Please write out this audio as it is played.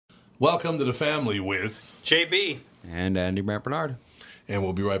Welcome to the family with JB. And Andy Bernard. And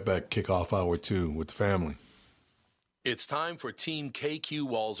we'll be right back, kickoff hour 2 with the family. It's time for Team KQ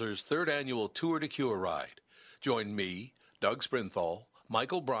Walzer's 3rd annual Tour de Cure ride. Join me, Doug Sprinthal,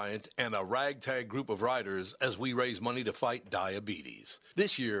 Michael Bryant, and a ragtag group of riders as we raise money to fight diabetes.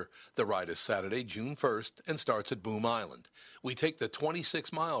 This year, the ride is Saturday, June 1st, and starts at Boom Island. We take the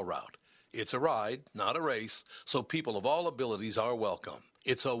 26-mile route. It's a ride, not a race, so people of all abilities are welcome.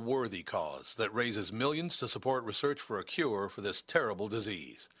 It's a worthy cause that raises millions to support research for a cure for this terrible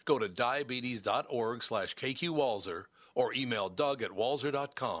disease. Go to diabetes.org/KQWalzer or email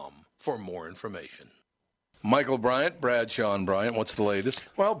doug@walzer.com for more information. Michael Bryant, Bradshaw and Bryant, what's the latest?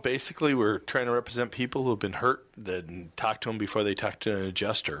 Well, basically, we're trying to represent people who have been hurt, then talk to them before they talk to an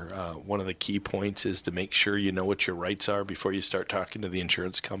adjuster. One of the key points is to make sure you know what your rights are before you start talking to the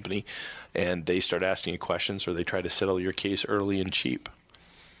insurance company, and they start asking you questions or they try to settle your case early and cheap.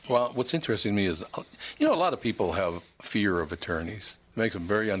 Well, what's interesting to me is, a lot of people have fear of attorneys. It makes them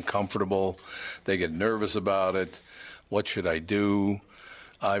very uncomfortable. They get nervous about it. What should I do?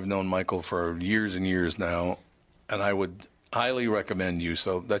 I've known Michael for years and years now, and I would highly recommend you.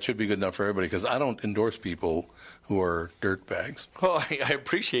 So that should be good enough for everybody, because I don't endorse people who are dirtbags. Well, I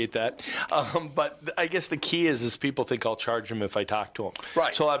appreciate that. But I guess the key is people think I'll charge them if I talk to them.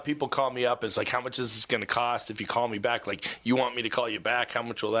 Right. So a lot of people call me up. It's like, how much is this going to cost if you call me back? Like, you want me to call you back? How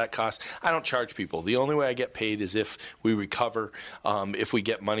much will that cost? I don't charge people. The only way I get paid is if we recover, if we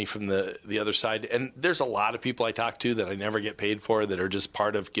get money from the other side. And there's a lot of people I talk to that I never get paid for that are just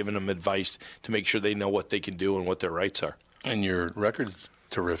part of giving them advice to make sure they know what they can do and what their rights are. And your record's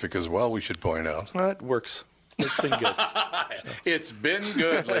terrific as well, we should point out. Well, it works. It's been good. It's been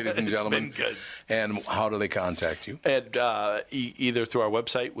good, ladies and gentlemen. It's been good. And how do they contact you? At, either through our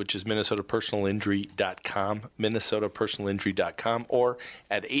website, which is minnesotapersonalinjury.com, minnesotapersonalinjury.com, or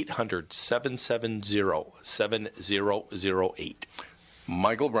at 800-770-7008.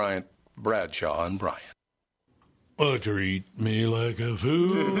 Michael Bryant, Bradshaw and Bryant. Treat me like a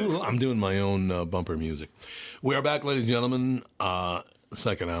fool. I'm doing my own bumper music. We are back, ladies and gentlemen.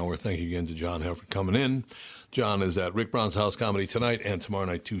 Second hour. Thank you again to John Hefford coming in. John is at Rick Brown's House Comedy tonight and tomorrow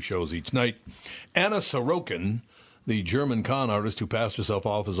night, 2 shows each night. Anna Sorokin, the German con artist who passed herself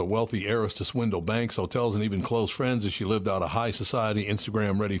off as a wealthy heiress to swindle banks, hotels, and even close friends as she lived out a high society,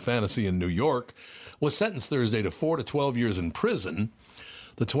 Instagram-ready fantasy in New York, was sentenced Thursday to 4 to 12 years in prison.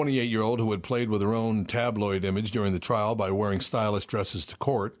 The 28-year-old, who had played with her own tabloid image during the trial by wearing stylish dresses to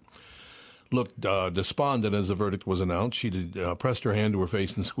court, looked despondent as the verdict was announced. She pressed her hand to her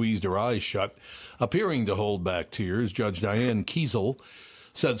face and squeezed her eyes shut, appearing to hold back tears. Judge Diane Kiesel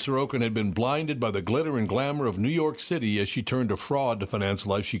said Sorokin had been blinded by the glitter and glamour of New York City as she turned to fraud to finance a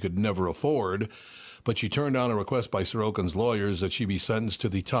life she could never afford. But she turned down a request by Sorokin's lawyers that she be sentenced to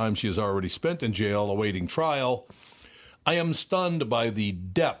the time she has already spent in jail awaiting trial. I am stunned by the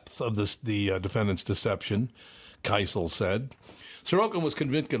depth of the defendant's deception, Kiesel said. Sorokin was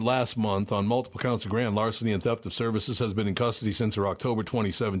convicted last month on multiple counts of grand larceny and theft of services, has been in custody since her October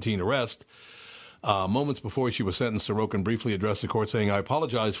 2017 arrest. Moments before she was sentenced, Sorokin briefly addressed the court saying, I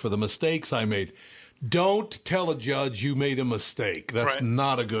apologize for the mistakes I made. Don't tell a judge you made a mistake. That's Right.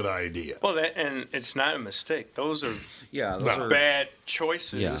 not a good idea. Well, and it's not a mistake. Those are bad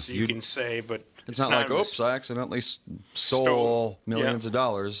choices, you can say, but it's not like, oops, I accidentally stole millions of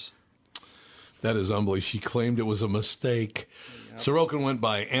dollars. That is unbelievable. She claimed it was a mistake. Yep. Sorokin went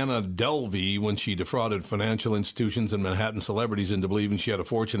by Anna Delvey when she defrauded financial institutions and Manhattan celebrities into believing she had a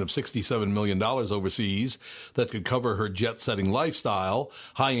fortune of $67 million overseas that could cover her jet-setting lifestyle,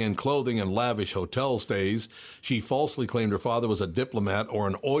 high-end clothing, and lavish hotel stays. She falsely claimed her father was a diplomat or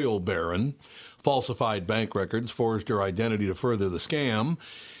an oil baron, falsified bank records, forged her identity to further the scam.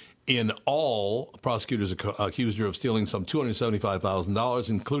 In all, prosecutors accused her of stealing some $275,000,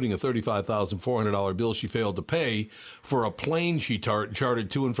 including a $35,400 bill she failed to pay for a plane she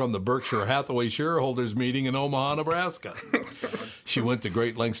chartered to and from the Berkshire Hathaway shareholders meeting in Omaha, Nebraska. She went to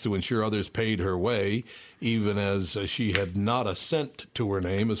great lengths to ensure others paid her way, even as she had not a cent to her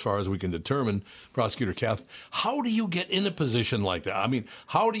name, as far as we can determine. Prosecutor Kath, how do you get in a position like that? I mean,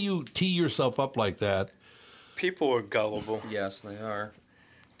 how do you tee yourself up like that? People are gullible. Yes, they are.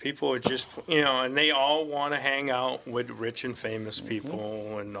 People are just, and they all want to hang out with rich and famous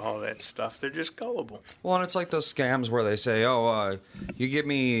people and all that stuff. They're just gullible. Well, and it's like those scams where they say, you give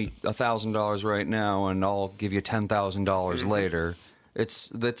me $1,000 right now and I'll give you $10,000 later.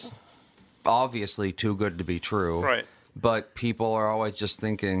 That's obviously too good to be true. Right. But people are always just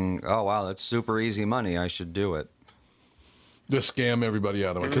thinking, oh, wow, that's super easy money. I should do it. Just scam everybody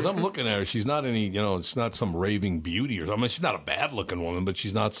out of it. Because I'm looking at her. She's not any, it's not some raving beauty or something. I mean, she's not a bad-looking woman, but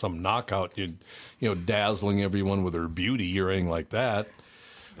she's not some knockout, dazzling everyone with her beauty or anything like that.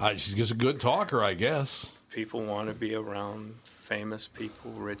 She's just a good talker, I guess. People want to be around famous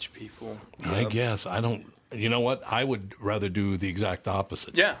people, rich people. I guess. I don't. You know what? I would rather do the exact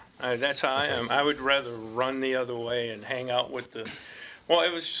opposite. Yeah, that's how I am. I would rather run the other way and hang out with the... Well,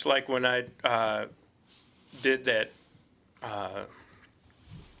 it was just like when I did that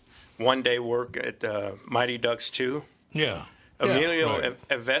one-day work at Mighty Ducks 2. Yeah. Emilio right.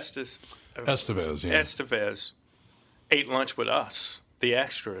 Estevez ate lunch with us, the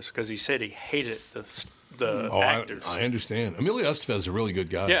extras, because he said he hated the actors. I understand. Emilio Estevez is a really good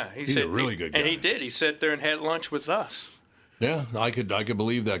guy. Yeah, he's a really good guy. And he did. He sat there and had lunch with us. Yeah, I could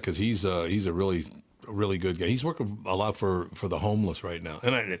believe that because he's a really good guy. He's working a lot for the homeless right now,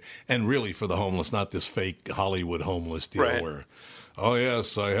 and really for the homeless, not this fake Hollywood homeless deal where, oh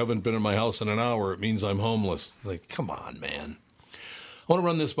yes, I haven't been in my house in an hour. It means I'm homeless. Like, come on, man. I want to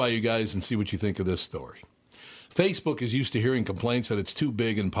run this by you guys and see what you think of this story. Facebook is used to hearing complaints that it's too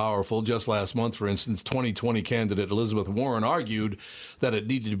big and powerful. Just last month, for instance, 2020 candidate Elizabeth Warren argued that it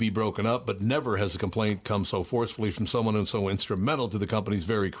needed to be broken up, but never has a complaint come so forcefully from someone who's so instrumental to the company's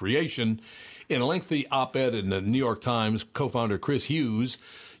very creation. In a lengthy op-ed in the New York Times, co-founder Chris Hughes,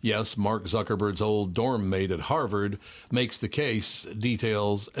 yes, Mark Zuckerberg's old dorm mate at Harvard, makes the case,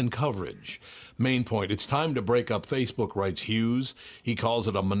 details, and coverage. Main point, it's time to break up Facebook, writes Hughes. He calls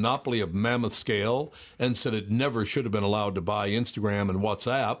it a monopoly of mammoth scale and said it never should have been allowed to buy Instagram and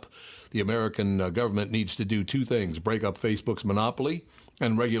WhatsApp. The American government needs to do two things, break up Facebook's monopoly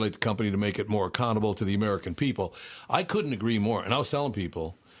and regulate the company to make it more accountable to the American people. I couldn't agree more. And I was telling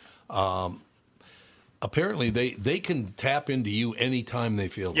people, apparently they can tap into you anytime they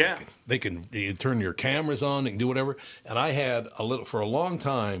feel like it. They can turn your cameras on, they can do whatever. And I had for a long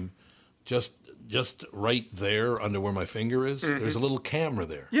time, just right there under where my finger is, there's a little camera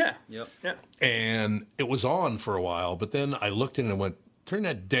there. Yeah. Yep. Yeah. And it was on for a while, but then I looked in and went, turn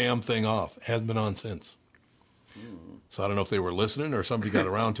that damn thing off. It hasn't been on since. So I don't know if they were listening or somebody got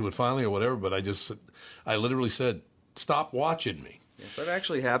around to it finally or whatever, but I literally said, stop watching me. If that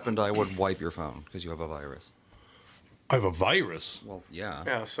actually happened, I would wipe your phone because you have a virus. I have a virus? Well, yeah.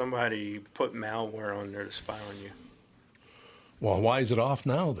 Yeah, somebody put malware on there to spy on you. Well, why is it off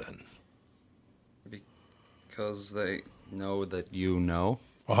now then? Because they know that you know.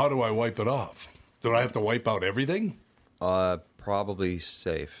 Well, how do I wipe it off? Do I have to wipe out everything? Probably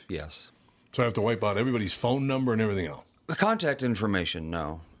safe, yes. So I have to wipe out everybody's phone number and everything else? The contact information,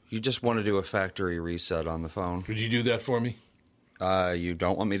 no. You just want to do a factory reset on the phone. Could you do that for me? You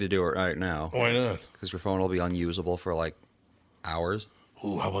don't want me to do it right now. Why not? Because your phone will be unusable for like hours.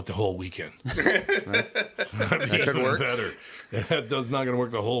 Ooh, how about the whole weekend? That could work. Better. That's not going to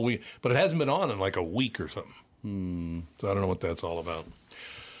work the whole week. But it hasn't been on in like a week or something. So I don't know what that's all about.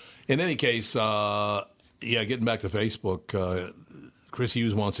 In any case, getting back to Facebook, Chris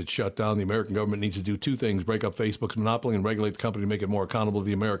Hughes wants it shut down. The American government needs to do two things, break up Facebook's monopoly and regulate the company to make it more accountable to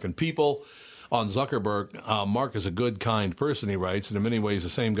the American people. On Zuckerberg, Mark is a good, kind person, he writes, and in many ways the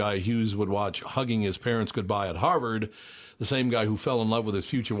same guy Hughes would watch hugging his parents goodbye at Harvard, the same guy who fell in love with his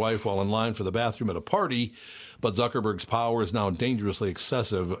future wife while in line for the bathroom at a party. But Zuckerberg's power is now dangerously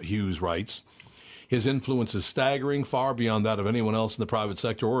excessive, Hughes writes. His influence is staggering, far beyond that of anyone else in the private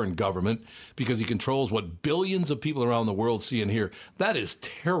sector or in government, because he controls what billions of people around the world see and hear. That is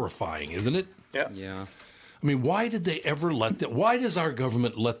terrifying, isn't it? Yeah. I mean, why did they ever let that? Why does our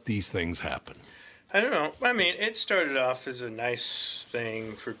government let these things happen? I don't know. I mean, it started off as a nice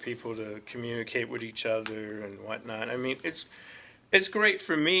thing for people to communicate with each other and whatnot. I mean, it's great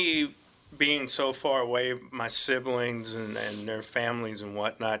for me being so far away, my siblings and their families and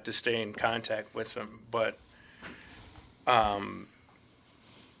whatnot, to stay in contact with them. But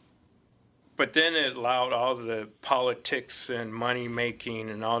then it allowed all the politics and money making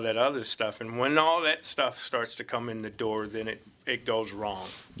and all that other stuff. And when all that stuff starts to come in the door, then it goes wrong.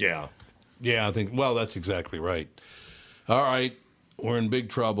 Yeah. Yeah, I think, well, that's exactly right. All right, we're in big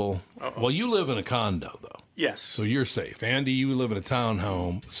trouble. Uh-oh. Well, you live in a condo, though. Yes. So you're safe. Andy, you live in a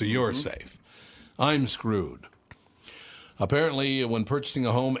townhome, so you're safe. I'm screwed. Apparently, when purchasing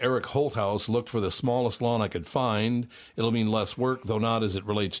a home, Eric Holthouse looked for the smallest lawn I could find. It'll mean less work, though not as it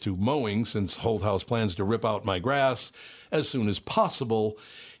relates to mowing, since Holthouse plans to rip out my grass as soon as possible.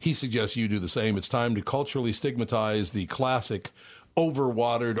 He suggests you do the same. It's time to culturally stigmatize the classic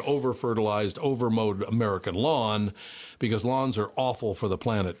overwatered, overfertilized, overmowed American lawn, because lawns are awful for the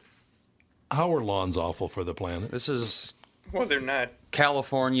planet. How are lawns awful for the planet? This is Well, they're not.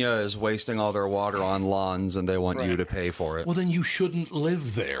 California is wasting all their water on lawns, and they want you Right. to pay for it. Well, then you shouldn't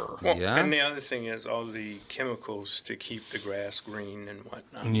live there. Well, Yeah. And the other thing is all the chemicals to keep the grass green and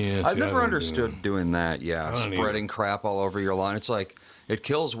whatnot. Yeah, I've see, I never don't understood doing that. Yeah, don't spreading crap all over your lawn. It's like it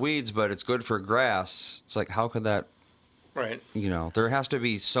kills weeds, but it's good for grass. It's like, how could that? Right. You know, there has to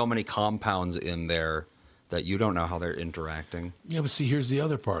be so many compounds in there that you don't know how they're interacting. Yeah, but see, here's the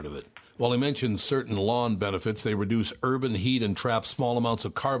other part of it. While he mentioned certain lawn benefits, they reduce urban heat and trap small amounts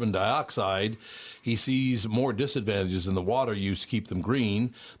of carbon dioxide. He sees more disadvantages in the water used to keep them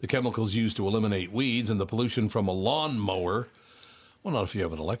green, the chemicals used to eliminate weeds, and the pollution from a lawn mower. Well, not if you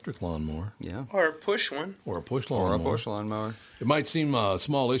have an electric lawnmower Yeah. Or a push one. or a push Or lawnmower. a push lawnmower. It might seem a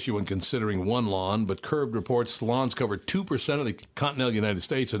small issue when considering one lawn, but Curbed reports the lawns cover 2% of the continental United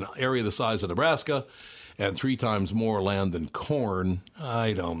States, an area the size of Nebraska, and 3 times more land than corn.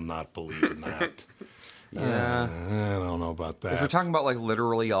 I do not believe in that. Yeah. I don't know about that. If you're talking about like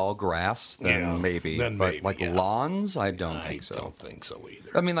literally all grass, then Yeah, maybe. then but maybe, like yeah. lawns, I don't I think so. don't think so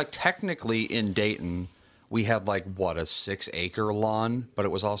either. I mean, like technically in Dayton, we had like what, a 6-acre lawn, but it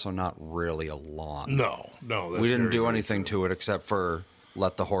was also not really a lawn. No. That's We didn't very, do very anything true. to it except for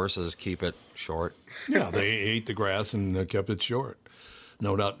let the horses keep it short. Yeah, they ate the grass and kept it short.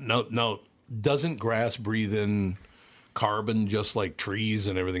 No doubt. No. Doesn't grass breathe in carbon just like trees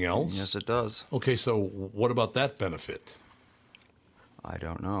and everything else? Yes, it does. Okay, so what about that benefit? I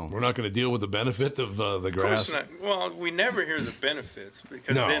don't know. We're not going to deal with the benefit of the Of grass. course not. Well, we never hear the benefits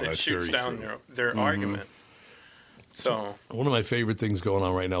because No, then it that's shoots very down true. their argument. So, One of my favorite things going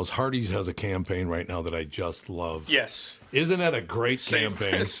on right now is Hardee's has a campaign right now that I just love. yes. Isn't that a great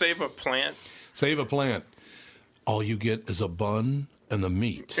campaign? Save a plant. Save a plant. All you get is a bun and the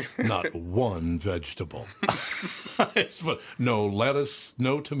meat, not one vegetable. No lettuce,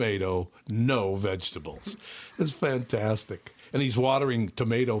 no tomato, no vegetables. It's fantastic. And he's watering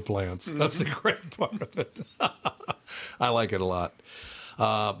tomato plants. That's the great part of it. I like it a lot.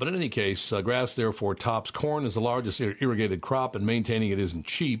 But in any case, grass therefore tops corn as the largest irrigated crop, and maintaining it isn't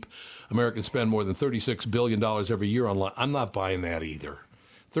cheap. Americans spend more than $36 billion every year on land. I'm not buying that either.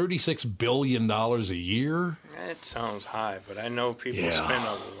 $36 billion a year? That sounds high, but I know people Yeah. spend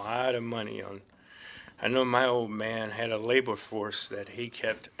a lot of money on. I know my old man had a labor force that he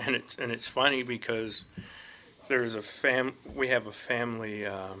kept, and it's funny because there's we have a family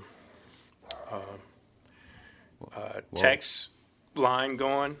text line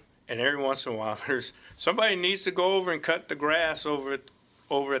going, and every once in a while there's somebody needs to go over and cut the grass over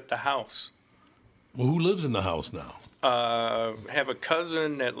at the house. Well, who lives in the house now? Have a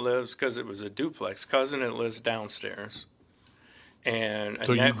cousin that lives, because it was a duplex, cousin that lives downstairs. And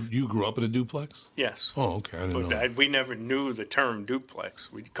So you grew up in a duplex? yes. Oh, okay. I didn't know. We never knew the term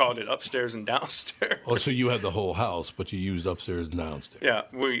duplex. We called it upstairs and downstairs. Oh, so you had the whole house, but you used upstairs and downstairs. Yeah,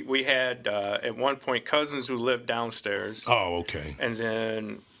 we had at one point cousins who lived downstairs, Oh, okay. and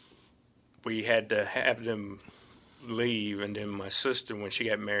then we had to have them leave. And then my sister, when she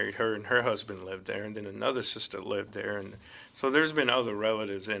got married, her and her husband lived there, and then another sister lived there, and so there's been other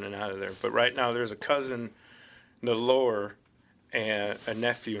relatives in and out of there. But right now, there's a cousin in the lower and a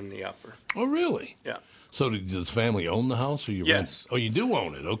nephew in the upper. Oh, really? Yeah. So does the family own the house, or you Yes. rent? Oh, you do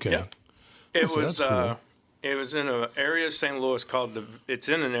own it. Okay. Yeah. It so was that's cool. it was in an area of St. Louis called it's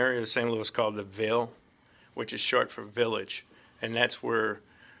in an area of St. Louis called the Ville, which is short for village, and that's where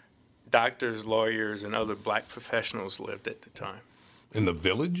doctors, lawyers, and other black professionals lived at the time. In the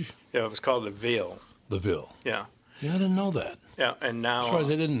village? Yeah, it was called the Ville. The Ville. Yeah. Yeah, I didn't know that. Yeah, and I'm now surprised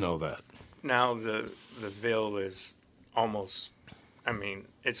I didn't know that. now the Ville is almost, I mean,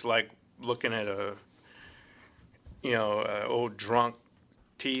 it's like looking at a old drunk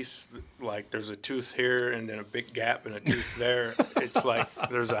teeth, like there's a tooth here and then a big gap and a tooth there. It's like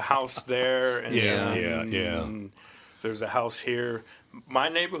there's a house there and then there's a house here. My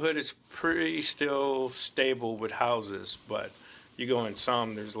neighborhood is pretty still stable with houses, but you go in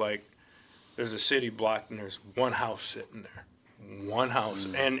some, there's a city block and there's one house sitting there. One house.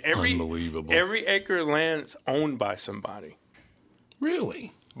 And Unbelievable. every acre of land is owned by somebody,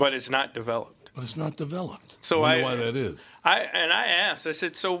 Really? but it's not developed. But it's not developed. So I wonder why that is. I asked, I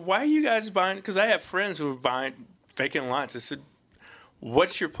said, so why are you guys buying? Because I have friends who are buying vacant lots. I said,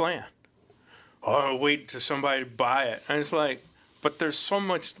 what's your plan? Oh, wait till somebody buy it. And it's like, but there's so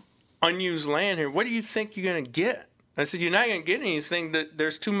much unused land here. What do you think you're going to get? I said, you're not going to get anything. That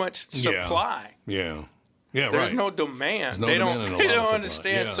there's too much supply. Yeah. Yeah, right. There's no demand. There's no demand and a They lot of don't supply.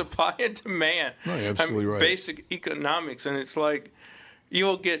 understand Yeah. supply and demand. No, you're absolutely right. Basic economics, and it's like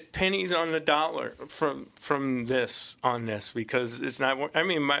you'll get pennies on the dollar from this because it's not. I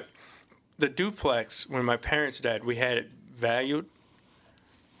mean, the duplex when my parents died, we had it valued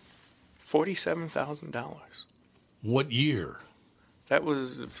 $47,000. What year? That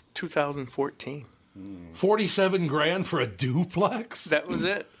was 2014. 47 grand for a duplex? That was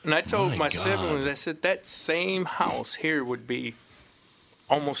it. And I told my God. siblings, I said, that same house here would be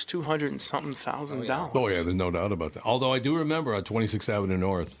almost $200 and something thousand dollars. Oh, yeah, there's no doubt about that. Although I do remember on 26th Avenue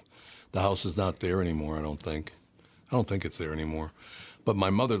North, the house is not there anymore, I don't think. I don't think it's there anymore. But my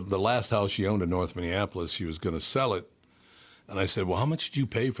mother, the last house she owned in North Minneapolis, she was going to sell it. And I said, well, how much did you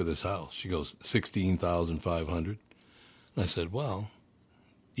pay for this house? She goes, $16,500. And I said, well,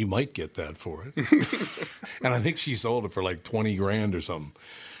 you might get that for it. And I think she sold it for like 20 grand or something.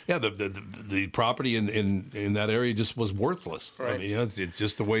 Yeah, the property in that area just was worthless. Right. I mean, it's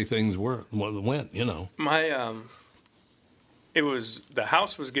just the way things went, you know. The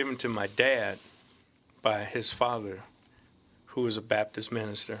house was given to my dad by his father, who was a Baptist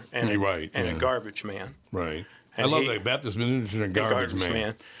minister and a garbage man. Right. And I love that Baptist minister and garbage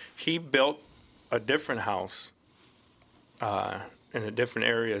man. He built a different house in a different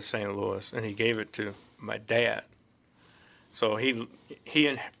area of St. Louis, and he gave it to my dad. So the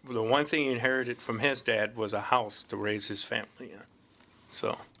one thing he inherited from his dad was a house to raise his family in.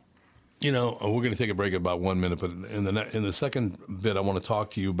 So, you know, we're going to take a break in about 1 minute, but in the second bit, I want to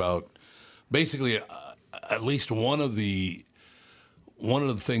talk to you about basically at least one of the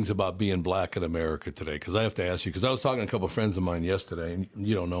things about being black in America today, because I have to ask you, because I was talking to a couple of friends of mine yesterday, and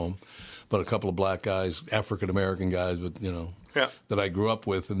you don't know them, but a couple of black guys, African-American guys, that I grew up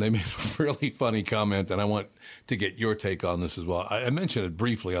with, and they made a really funny comment, and I want to get your take on this as well. I mentioned it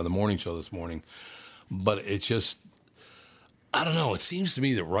briefly on the morning show this morning, but it's just, I don't know, it seems to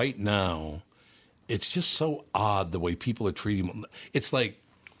me that right now, it's just so odd the way people are treating them. It's like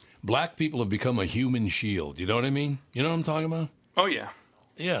black people have become a human shield. You know what I mean? You know what I'm talking about? oh yeah,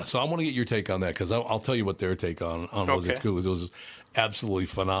 Yeah, so I want to get your take on that, because I'll tell you what their take on was. Okay. It was absolutely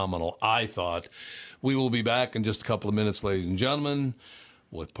phenomenal, I thought. We will be back in just a couple of minutes, ladies and gentlemen,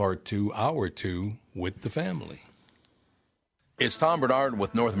 with part 2, hour 2, with the family. It's Tom Bernard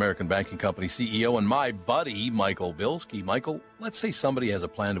with North American Banking Company CEO and my buddy, Michael Bilski. Michael, let's say somebody has a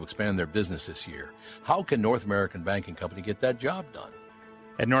plan to expand their business this year. How can North American Banking Company get that job done?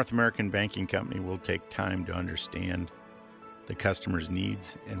 At North American Banking Company, we'll take time to understand the customer's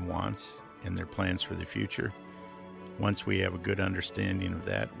needs and wants and their plans for the future. Once we have a good understanding of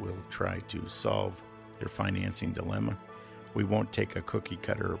that, we'll try to solve their financing dilemma. We won't take a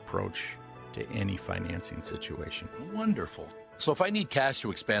cookie-cutter approach to any financing situation. Wonderful. So if I need cash to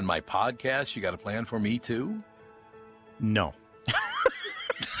expand my podcast, you got a plan for me too? No.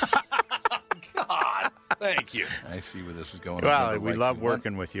 God, thank you. I see where this is going. Well, we love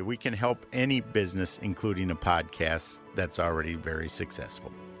working with you. We can help any business, including a podcast, that's already very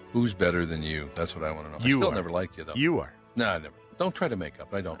successful. Who's better than you? That's what I want to know. You I still are. never liked you, though. You are. No, I never. Don't try to make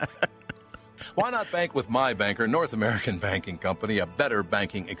up. I don't like you. Why not bank with my banker, North American Banking Company, a better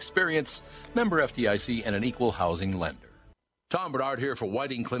banking experience, member FDIC, and an equal housing lender. Tom Bernard here for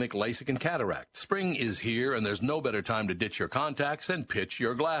Whiting Clinic LASIK and Cataract. Spring is here, and there's no better time to ditch your contacts and pitch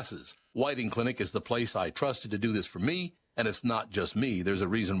your glasses. Whiting Clinic is the place I trusted to do this for me, and it's not just me. There's a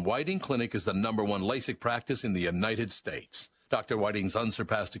reason Whiting Clinic is the #1 LASIK practice in the United States. Dr. Whiting's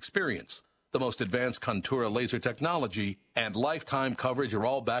unsurpassed experience, the most advanced Contura laser technology, and lifetime coverage are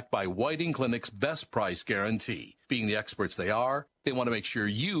all backed by Whiting Clinic's best price guarantee. Being the experts they are, they want to make sure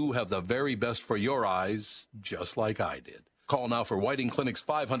you have the very best for your eyes, just like I did. Call now for Whiting Clinic's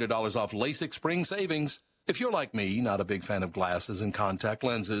 $500 off LASIK spring savings. If you're like me, not a big fan of glasses and contact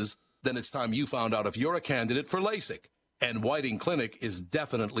lenses, then it's time you found out if you're a candidate for LASIK. And Whiting Clinic is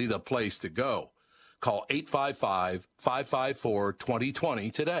definitely the place to go. Call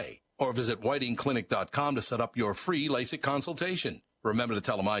 855-554-2020 today, or visit whitingclinic.com to set up your free LASIK consultation. Remember to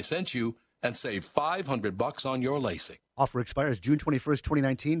tell them I sent you and save $500 on your LASIK. Offer expires June 21st,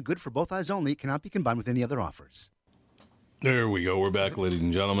 2019. Good for both eyes only. Cannot be combined with any other offers. There we go. We're back, ladies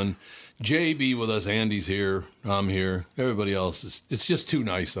and gentlemen. JB with us. Andy's here. I'm here. Everybody else it's just too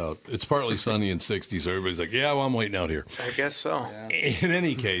nice out. It's partly sunny and 60, so everybody's like, yeah, well, I'm waiting out here. I guess so. Yeah. In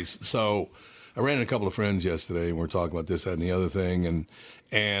any case, so I ran into a couple of friends yesterday, and we're talking about this, that, and the other thing,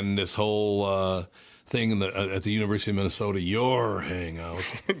 and this whole thing at the University of Minnesota, your hangout,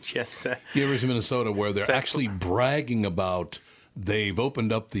 University of Minnesota, where they're actually bragging about they've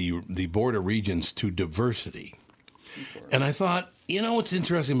opened up the Board of Regents to diversity. And I thought, you know what's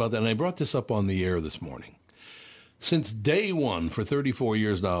interesting about that? And I brought this up on the air this morning. Since day one, for 34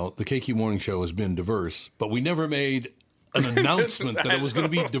 years now, the KQ Morning Show has been diverse, but we never made an announcement that it was going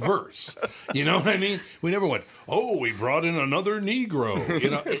to be diverse. You know what I mean? We never went, oh, we brought in another Negro.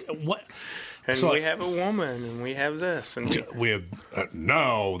 You know, what? And so we have a woman, and we have this. And we have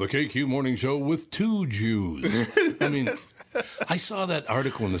now the KQ Morning Show with 2 Jews. I mean, I saw that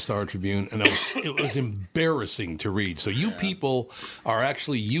article in the Star Tribune, and it was embarrassing to read. So you people are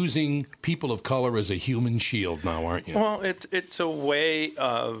actually using people of color as a human shield now, aren't you? Well, it's a way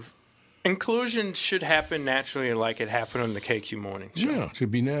of inclusion should happen naturally, like it happened on the KQ Morning Show. Yeah, it should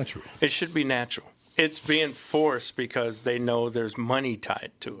be natural. It should be natural. It's being forced because they know there's money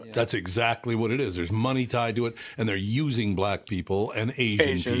tied to it. That's exactly what it is. There's money tied to it, and they're using black people and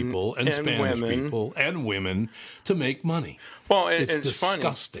Asian people and Spanish people and women to make money. Well, it's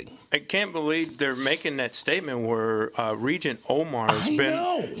disgusting. Funny. I can't believe they're making that statement where Regent Omar's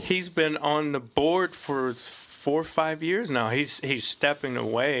he's been on the board for 4 or 5 years now. He's stepping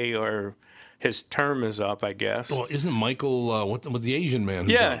away, or his term is up, I guess. Well, isn't Michael what the Asian man?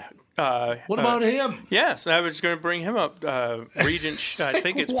 Yeah. What about him? Yes, I was going to bring him up. Regent, I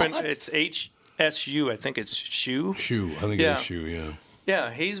think it's HSU. I think it's Shu. Shu, I think it's Shu. Yeah.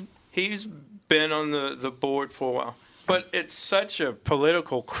 Yeah, he's been on the board for a while, but it's such a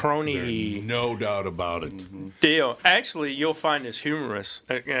political crony. There's no doubt about it. Deal. Actually, you'll find this humorous,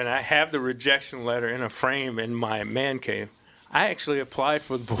 and I have the rejection letter in a frame in my man cave. I actually applied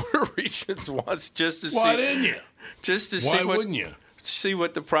for the Board of Regents once just to see. Why didn't you? Just to Why see wouldn't you? See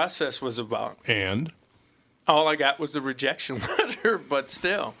what the process was about. And? All I got was the rejection letter, but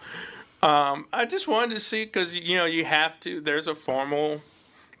still. I just wanted to see, because, you have to, there's a formal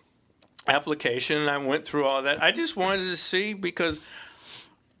application, and I went through all that. I just wanted to see, because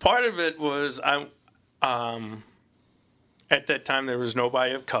part of it was, at that time, there was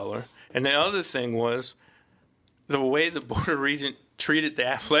nobody of color. And the other thing was, the way the Board of Regents treated the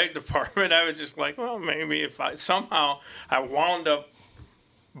athletic department, I was just like, well, maybe if I wound up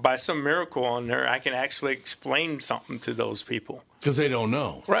by some miracle on there, I can actually explain something to those people. Because they don't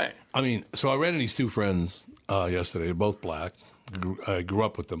know. Right. I mean, so I ran into these 2 friends yesterday. They're both black. I grew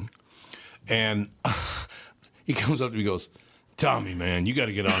up with them. And he comes up to me and goes, Tommy, man, you got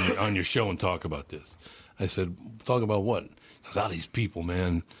to get on your show and talk about this. I said, talk about what? Because all these people,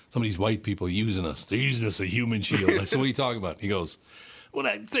 man, some of these white people are using us. They're using us as a human shield. I said, what are you talking about? He goes, well,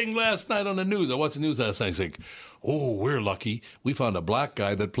 that thing last night on the news. I watched the news last night. He's like, oh, we're lucky. We found a black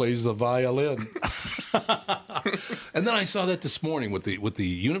guy that plays the violin. And then I saw that this morning with the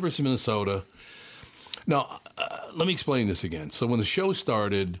University of Minnesota. Now, let me explain this again. So when the show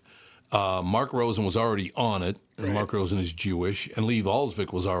started, Mark Rosen was already on it, and right. Mark Rosen is Jewish, and Lee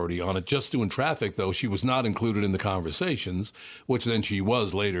Valsvik was already on it. Just doing traffic, though, she was not included in the conversations, which then she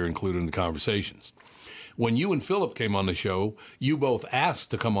was later included in the conversations. When you and Philip came on the show, you both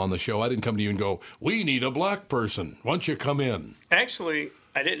asked to come on the show. I didn't come to you and go, we need a black person. Why don't you come in? Actually,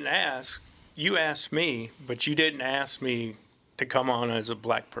 I didn't ask. You asked me, but you didn't ask me to come on as a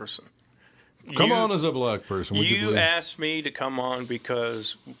black person. Come on as a black person. You asked me to come on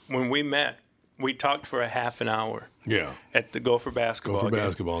because when we met, we talked for a half an hour. Yeah. At the Gopher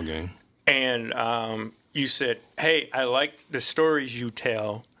basketball game. And you said, hey, I like the stories you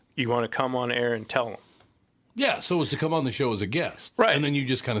tell. You want to come on air and tell them. Yeah, so it was to come on the show as a guest. Right. And then you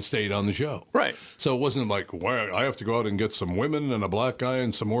just kind of stayed on the show. Right. So it wasn't like, well, I have to go out and get some women and a black guy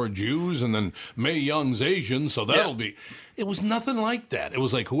and some more Jews, and then Mae Young's Asian, so that'll be... It was nothing like that. It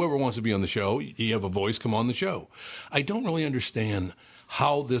was like, whoever wants to be on the show, you have a voice, come on the show. I don't really understand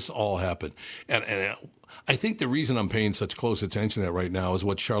how this all happened. And I think the reason I'm paying such close attention to that right now is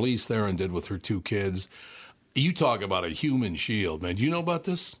what Charlize Theron did with her 2 kids. You talk about a human shield, man. Do you know about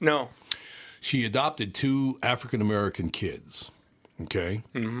this? No. She adopted 2 African-American kids, okay?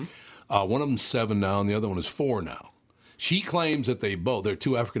 Mm-hmm. One of them's 7 now, and the other one is 4 now. She claims that they're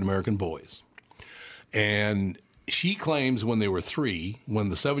 2 African-American boys. And she claims when they were 3, when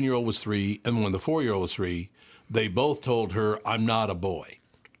the 7-year-old was 3 and when the 4-year-old was 3, they both told her, I'm not a boy,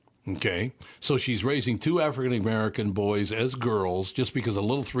 okay? So she's raising 2 African-American boys as girls just because a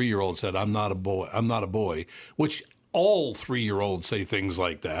little 3-year-old said, I'm not a boy, which... all 3-year-olds say things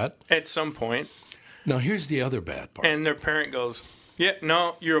like that. At some point. Now, here's the other bad part. And their parent goes, yeah,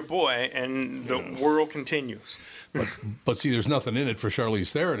 no, you're a boy, and the world continues. But see, there's nothing in it for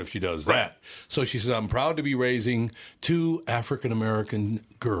Charlize Theron if she does that. Right. So she says, I'm proud to be raising 2 African-American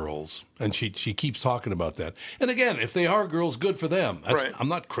girls. And she keeps talking about that. And again, if they are girls, good for them. Right. I'm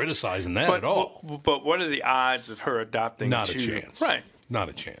not criticizing that at all. But what are the odds of her adopting Not 2? a chance. Right. Not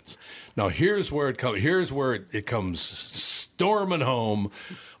a chance. Now, here's where it comes storming home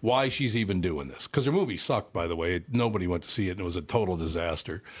why she's even doing this. Because her movie sucked, by the way. Nobody went to see it, and it was a total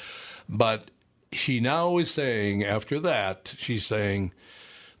disaster. But she now is saying, after that, she's saying,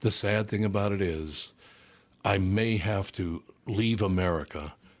 the sad thing about it is, I may have to leave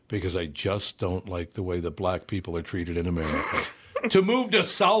America because I just don't like the way the black people are treated in America. To move to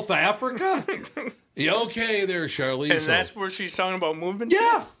South Africa? Yeah, okay there, Charlie. And that's where she's talking about moving to?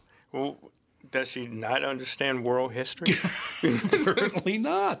 Yeah. Well, does she not understand world history? Apparently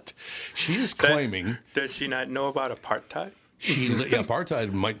not. She is claiming... Does she not know about apartheid?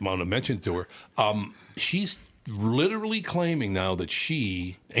 Apartheid might want to mention to her. She's literally claiming now that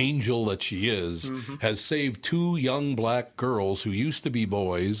she, angel that she is, has saved 2 young black girls who used to be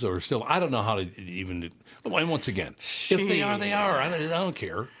boys, or still, I don't know how to even. And once again, if they are, they are. I don't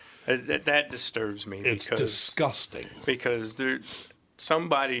care. That disturbs me. It's disgusting. Because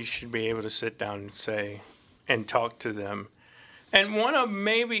somebody should be able to sit down and say, and talk to them, and one of them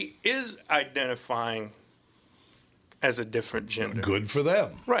maybe is identifying as a different gender. Good for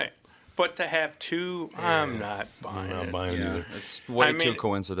them. Right. But to have 2, I'm not buying it. Either. It's way too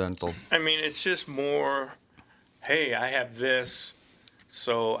coincidental. I mean, it's just more, hey, I have this,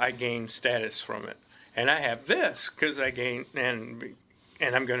 so I gain status from it. And I have this because I gain, and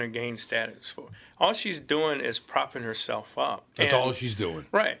I'm going to gain status for it. All she's doing is propping herself up. That's all she's doing.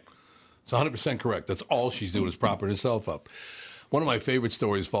 Right. It's 100% correct. That's all she's doing is propping herself up. One of my favorite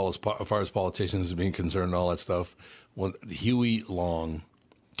stories, as far as politicians being concerned and all that stuff, was Huey Long.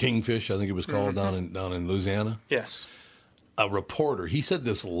 Kingfish, I think it was called, down in Louisiana. Yes. A reporter, he said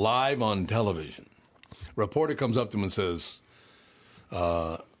this live on television. Reporter comes up to him and says,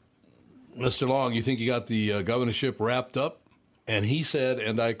 Mr. Long, you think you got the governorship wrapped up? And he said,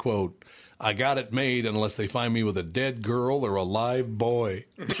 and I quote, I got it made unless they find me with a dead girl or a live boy.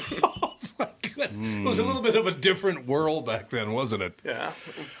 It was a little bit of a different world back then, wasn't it? Yeah.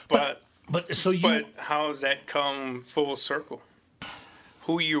 But how has that come full circle?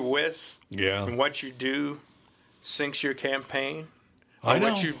 Who you're with, and what you do sinks your campaign, or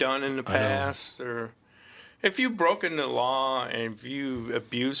what you've done in the past, or if you've broken the law and if you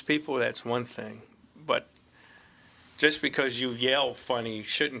abuse people, that's one thing. But just because you yell funny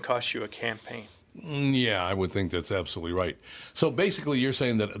shouldn't cost you a campaign. Yeah, I would think that's absolutely right. So basically, you're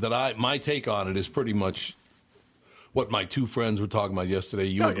saying that my take on it is pretty much what my 2 friends were talking about yesterday.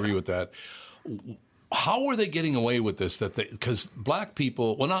 You agree with that? How are they getting away with this? Because black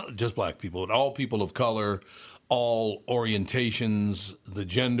people, well, not just black people, but all people of color, all orientations, the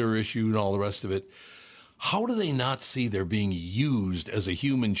gender issue, and all the rest of it. How do they not see they're being used as a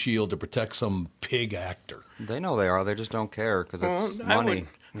human shield to protect some pig actor? They know they are. They just don't care because it's money.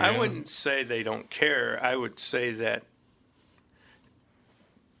 I wouldn't say they don't care. I would say that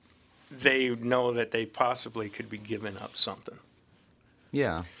they know that they possibly could be giving up something.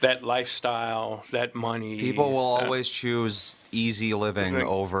 Yeah. That lifestyle, that money. People will always choose easy living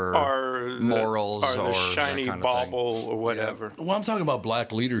over morals or the shiny that kind bauble or whatever. Yeah. Well, I'm talking about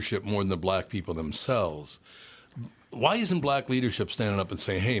black leadership more than the black people themselves. Why isn't black leadership standing up and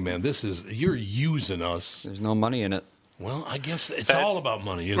saying, hey, man, you're using us? There's no money in it. Well, I guess it's all about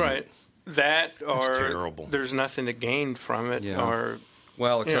money, isn't it? That or terrible. There's nothing to gain from it. Yeah. Or,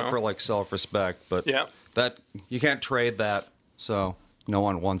 except for like self-respect. But that you can't trade that, so no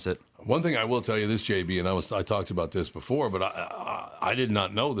one wants it. One thing I will tell you this, JB, and I talked about this before, but I did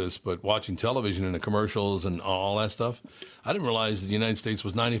not know this, but watching television and the commercials and all that stuff, I didn't realize the United States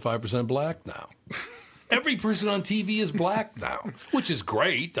was 95% black now. Every person on TV is black now, which is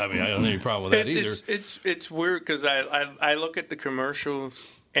great. I mean, I don't have any problem with that either. It's weird because I look at the commercials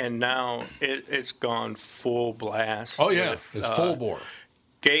and now it's gone full blast. Oh, yeah. With, it's full bore.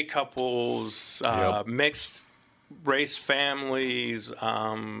 Gay couples, mixed race families,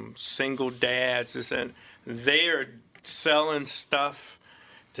 single dads, and they are selling stuff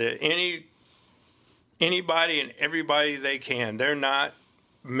to anybody and everybody they can. They're not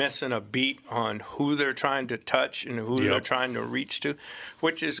missing a beat on who they're trying to touch and who they're trying to reach to,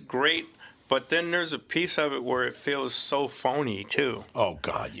 which is great. But then there's a piece of it where it feels so phony too. Oh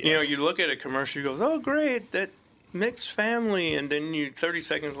God, yes. You know, you look at a commercial, you goes, "Oh, great, that mixed family," and then 30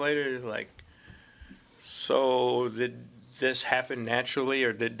 seconds later, you're like, "So did this happen naturally,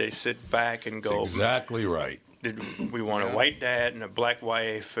 or did they sit back and go?" That's exactly right. Did we want a white dad and a black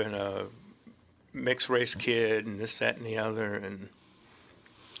wife and a mixed race kid and this, that, and the other,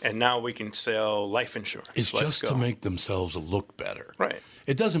 and now we can sell life insurance. It's just to make themselves look better. Right.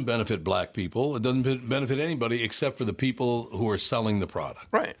 It doesn't benefit black people. It doesn't benefit anybody except for the people who are selling the product.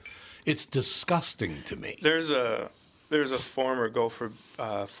 Right. It's disgusting to me. There's a former Gopher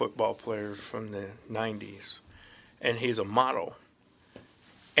football player from the 90s, and he's a model.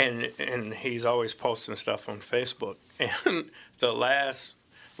 And he's always posting stuff on Facebook. And the last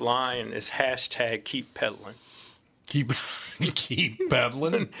line is hashtag keep peddling. Keep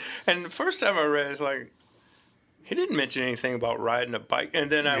peddling. And the first time I read it, it's like, he didn't mention anything about riding a bike. And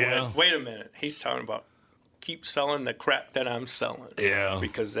then I went, wait a minute. He's talking about keep selling the crap that I'm selling. Yeah.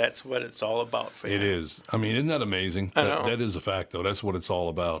 Because that's what it's all about for him. It is. I mean, isn't that amazing? I know. That is a fact, though. That's what it's all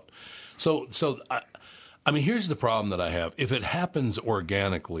about. So I mean, here's the problem that I have. If it happens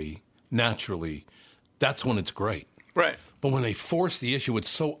organically, naturally, that's when it's great. Right. But when they force the issue, it's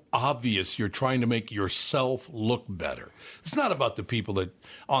so obvious you're trying to make yourself look better. It's not about the people that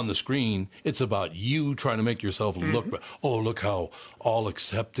on the screen. It's about you trying to make yourself look better. Oh, look how all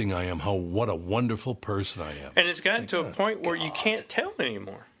accepting I am. What a wonderful person I am. And it's gotten to a point where you can't tell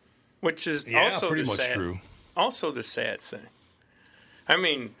anymore, which is also pretty the much sad, true. Also the sad thing. I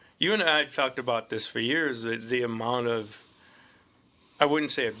mean, you and I have talked about this for years, the amount of, I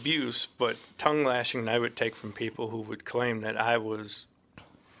wouldn't say abuse, but tongue lashing I would take from people who would claim that I was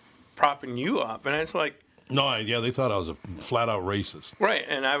propping you up. And it's like... No, they thought I was a flat-out racist. Right,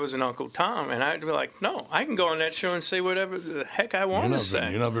 and I was an Uncle Tom, and I'd be like, no, I can go on that show and say whatever the heck I want to say.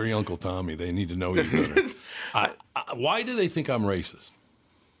 You're not very Uncle Tommy. They need to know you better. Why do they think I'm racist?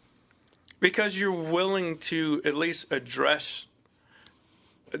 Because you're willing to at least address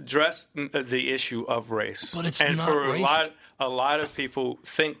the issue of race. But it's and not for racist. a lot of people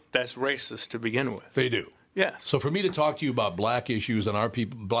think that's racist to begin with. They do. Yes. So for me to talk to you about black issues and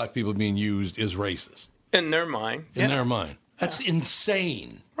black people being used is racist. In their mind. In their mind. That's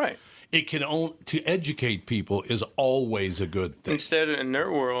insane. Right. It can to educate people is always a good thing. Instead, in their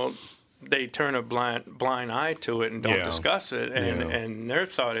world, they turn a blind eye to it and don't discuss it. And their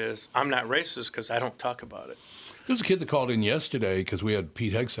thought is, I'm not racist because I don't talk about it. There was a kid that called in yesterday because we had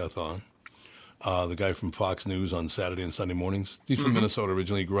Pete Hegseth on, the guy from Fox News on Saturday and Sunday mornings. He's from Minnesota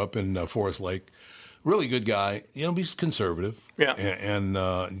originally, grew up in Forest Lake. Really good guy. He's conservative. Yeah. And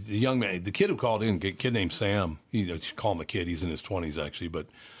the young man, the kid who called in, a kid named Sam, you call him a kid, he's in his 20s actually, but,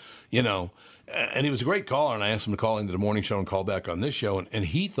 and he was a great caller, and I asked him to call into the morning show and call back on this show, and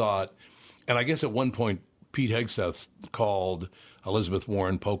he thought, and I guess at one point Pete Hegseth called Elizabeth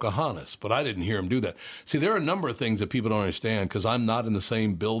Warren Pocahontas, but I didn't hear him do that. See, there are a number of things that people don't understand because I'm not in the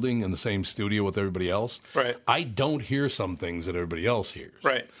same building, in the same studio with everybody else. Right. I don't hear some things that everybody else hears.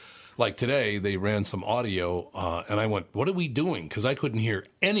 Right. Like today, they ran some audio, and I went, what are we doing? Because I couldn't hear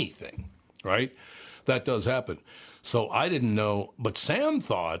anything, right? That does happen. So I didn't know, but Sam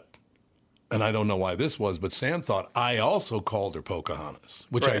thought, and I don't know why this was, but Sam thought I also called her Pocahontas,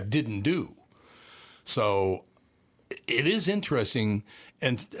 which I didn't do. So it is interesting.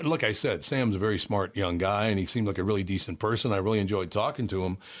 And like I said, Sam's a very smart young guy, and he seemed like a really decent person. I really enjoyed talking to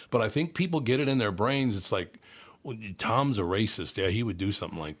him. But I think people get it in their brains. It's like, well, Tom's a racist. Yeah, he would do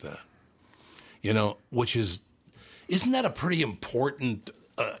something like that. Which isn't that a pretty important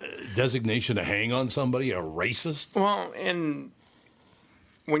designation to hang on somebody, a racist? Well, and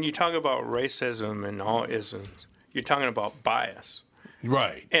when you talk about racism and all isms, you're talking about bias.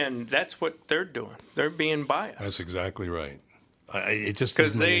 Right. And that's what they're doing. They're being biased. That's exactly right. It just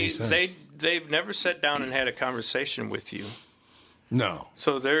because doesn't make any sense. they've never sat down and had a conversation with you. No.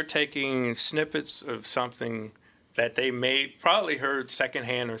 So they're taking snippets of something that they probably heard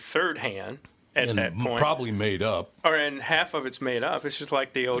secondhand or third hand at that point. Probably made up. And half of it's made up. It's just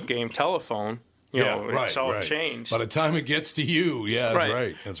like the old game telephone. It's all changed. By the time it gets to you, that's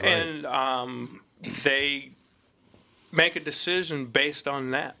right. That's right. And they make a decision based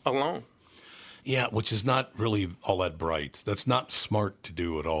on that alone. Yeah, which is not really all that bright. That's not smart to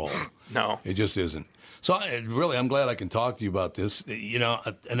do at all. No. It just isn't. So I'm glad I can talk to you about this.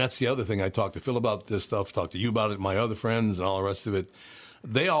 And that's the other thing. I talked to Phil about this stuff, talked to you about it, my other friends and all the rest of it.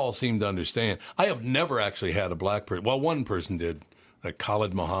 They all seem to understand. I have never actually had a black person. Well, one person did, like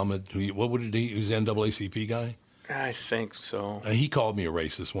Khalid Muhammad. Who's the NAACP guy? I think so. And he called me a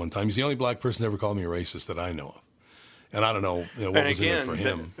racist one time. He's the only black person to ever call me a racist that I know of. And I don't know what was in it for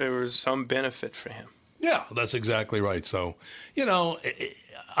him. There was some benefit for him. Yeah, that's exactly right. So,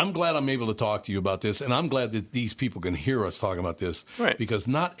 I'm glad I'm able to talk to you about this, and I'm glad that these people can hear us talking about this, right? Because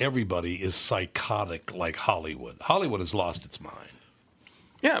not everybody is psychotic like Hollywood. Hollywood has lost its mind.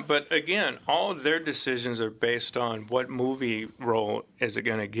 Yeah, but again, all of their decisions are based on what movie role is it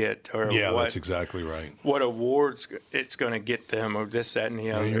going to get, or that's exactly right. What awards it's going to get them, or this, that, and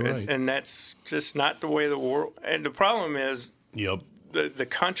the other. You're right. And that's just not the way the world. And the problem is, the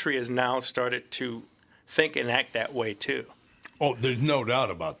country has now started to think and act that way too. Oh, there's no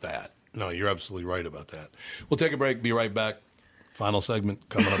doubt about that. No, you're absolutely right about that. We'll take a break. Be right back. Final segment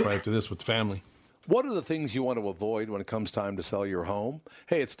coming up right after this with the family What are the things you want to avoid when it comes time to sell your home?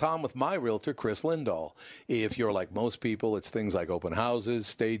 Hey, it's Tom with my realtor, Chris Lindahl. If you're like most people, it's things like open houses,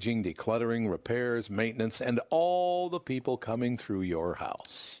 staging, decluttering, repairs, maintenance, and all the people coming through your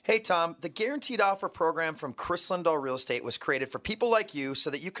house. Hey, Tom, the Guaranteed Offer program from Chris Lindahl Real Estate was created for people like you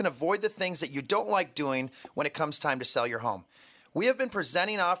so that you can avoid the things that you don't like doing when it comes time to sell your home. We have been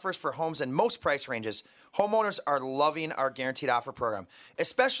presenting offers for homes in most price ranges. Homeowners are loving our Guaranteed Offer program,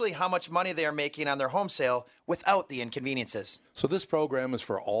 especially how much money they are making on their home sale without the inconveniences. So this program is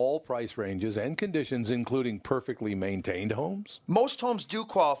for all price ranges and conditions, including perfectly maintained homes? Most homes do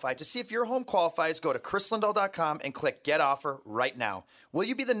qualify. To see if your home qualifies, go to chrislindahl.com and click Get Offer right now. Will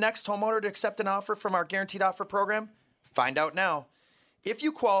you be the next homeowner to accept an offer from our Guaranteed Offer program? Find out now. If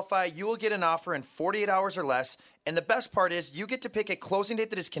you qualify, you will get an offer in 48 hours or less, and the best part is you get to pick a closing date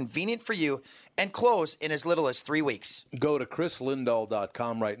that is convenient for you and close in as little as 3 weeks. Go to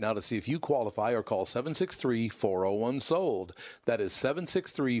chrislindahl.com right now to see if you qualify or call 763-401-SOLD. That is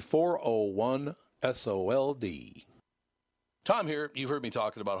 763-401-SOLD. Tom here. You've heard me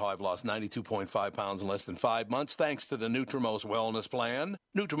talking about how I've lost 92.5 pounds in less than 5 months thanks to the Nutrimost Wellness Plan.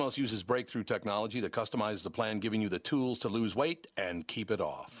 Nutrimost uses breakthrough technology that customizes the plan, giving you the tools to lose weight and keep it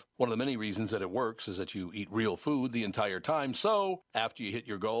off. One of the many reasons that it works is that you eat real food the entire time, so after you hit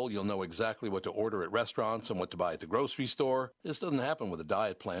your goal, you'll know exactly what to order at restaurants and what to buy at the grocery store. This doesn't happen with a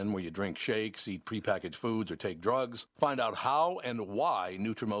diet plan where you drink shakes, eat prepackaged foods, or take drugs. Find out how and why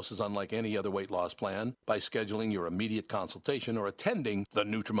Nutrimost is unlike any other weight loss plan by scheduling your immediate consultation or attending the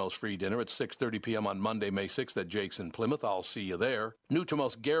Nutrimost free dinner at 6:30 p.m. on Monday, May 6th at Jake's in Plymouth. I'll see you there.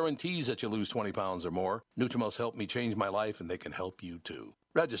 Nutrimost guarantees that you lose 20 pounds or more. Nutrimost helped me change my life, and they can help you too.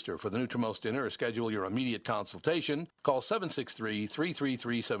 Register for the Nutrimost dinner or schedule your immediate consultation. Call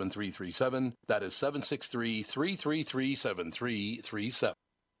 763-333-7337. That is 763-333-7337.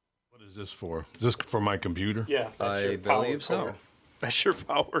 What is this for? Is this for my computer? Yeah, I believe so. That's your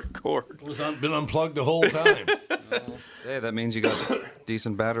power cord. It's been unplugged the whole time. Hey, that means you got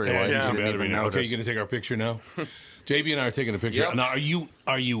decent battery life. Yeah, You didn't battery even now. Okay, notice. you going to take our picture now? JB and I are taking a picture. Yep. Now,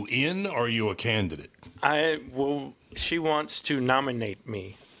 are you in or are you a candidate She wants to nominate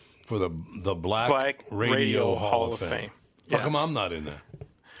me. for the Black Radio Hall of Fame? How come Yes. I'm not in that?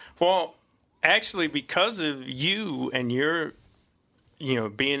 Well, actually, because of you and your,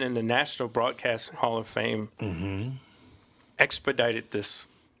 being in the National Broadcast Hall of Fame, expedited this.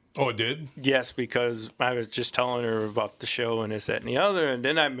 Oh, it did? Yes, because I was just telling her about the show and this, that, and the other, and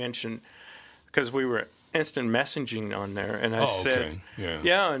then I mentioned, because we were instant messaging on there, and I said,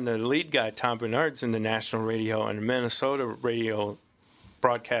 yeah, and the lead guy, Tom Bernard's in the National Radio and the Minnesota Radio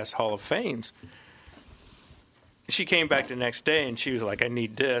Broadcast Hall of Fames. She came back the next day and she was like, I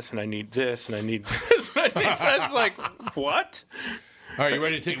need this, and I need this, and I need this. I was like, what? All right, you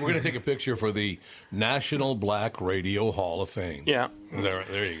ready to take? We're going to take a picture for the National Black Radio Hall of Fame. Yeah.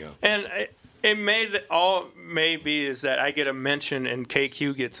 There you go. And it may be is that I get a mention and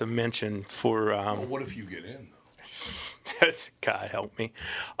KQ gets a mention for. Well, what if you get in? God help me.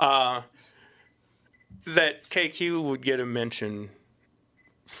 That KQ would get a mention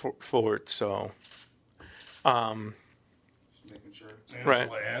for it. So. Making sure. Right.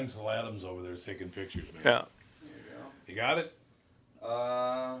 Ansel Adams over there is taking pictures, man. Yeah. You got it?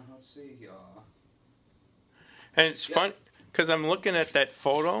 Let's see. And it's fun because I'm looking at that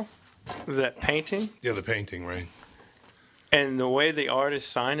photo, that painting, Yeah, the painting, right? and the way the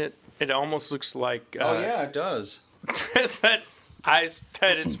artist signed it, it almost looks like it does. that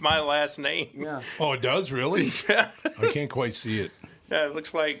it's my last name. Yeah. Oh, it does, really? Yeah. I can't quite see it. Yeah, it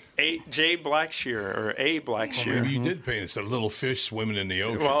looks like J. Blackshear or A. Blackshear. Maybe you did paint it. It's a little fish swimming in the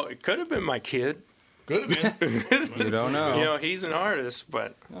ocean. Well, it could have been my kid. Could have been. You don't know. He's an artist,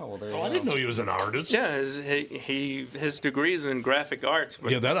 but Oh, well, there you Oh, go. I didn't know he was an artist. yeah, his degree is in graphic arts.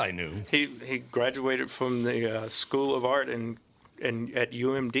 But Yeah, that I knew. he graduated from the School of Art and at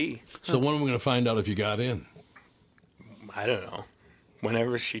UMD. So when are we going to find out if you got in? I don't know.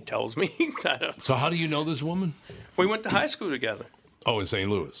 Whenever she tells me. I don't. So how do you know this woman? We went to high school together. Oh, in St.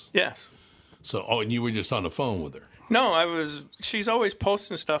 Louis. Yes. So, and you were just on the phone with her. No, she's always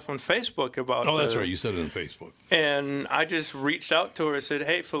posting stuff on Facebook about. Oh, that's right. You said it on Facebook. And I just reached out to her and said,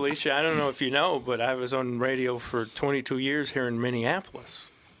 hey, Felicia, I don't know if you know, but I was on radio for 22 years here in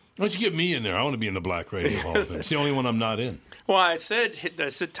Minneapolis. Why don't you get me in there? I want to be in the Black Radio Hall of Fame. It's the only one I'm not in. Well, I said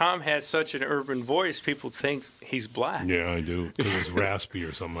Tom has such an urban voice, people think he's black. Yeah, I do. Because it's raspy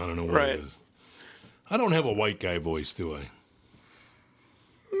or something. I don't know what Right. it is. I don't have a white guy voice, do I?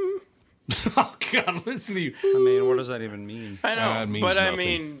 Oh, God, listen to you. I mean, what does that even mean? I know, It means but nothing. I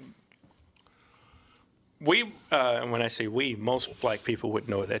mean, when I say we, most black people would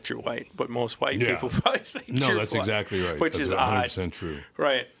know that you're white, but most white people probably think you're that's black, exactly right. Which that's is 100% odd. true.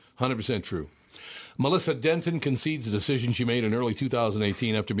 Right. 100% true. Melissa Denton concedes the decision she made in early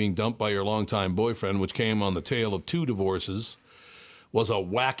 2018 after being dumped by her longtime boyfriend, which came on the tail of 2 divorces, was a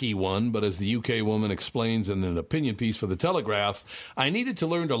wacky one, but as the UK woman explains in an opinion piece for The Telegraph, I needed to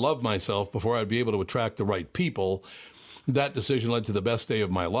learn to love myself before I'd be able to attract the right people. That decision led to the best day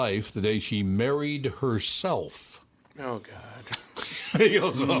of my life, the day she married herself. Oh, God. He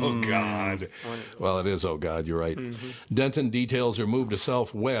goes, oh, God. Well, it is, oh, God, you're right. Mm-hmm. Denton details her move to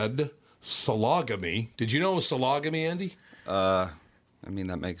self-wed, sologamy. Did you know it was sologamy, Andy? I mean,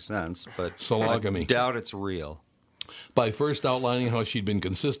 that makes sense, but sologamy. I doubt it's real. By first outlining how she'd been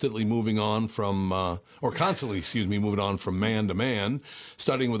consistently moving on from, moving on from man to man,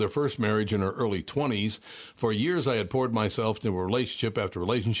 starting with her first marriage in her early 20s. For years, I had poured myself into relationship after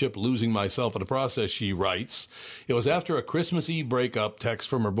relationship, losing myself in the process, she writes. It was after a Christmas Eve breakup text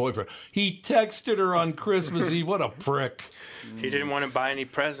from her boyfriend. He texted her on Christmas Eve. What a prick. He didn't want to buy any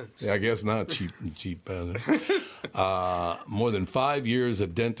presents. Yeah, I guess not. Cheap bastard. More than 5 years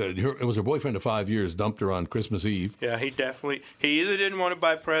at Denton. It was her boyfriend of 5 years, dumped her on Christmas Eve. Yeah, he either didn't want to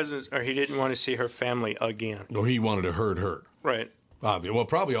buy presents or he didn't want to see her family again. Or he wanted to hurt her. Right. Well,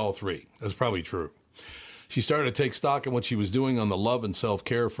 probably all three. That's probably true. She started to take stock in what she was doing on the love and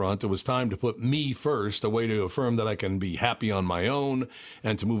self-care front. It was time to put me first, a way to affirm that I can be happy on my own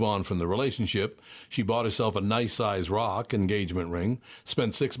and to move on from the relationship. She bought herself a nice-size rock engagement ring,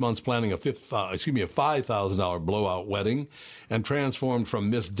 spent 6 months planning a $5,000 blowout wedding, and transformed from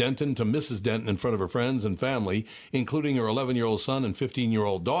Miss Denton to Mrs. Denton in front of her friends and family, including her 11-year-old son and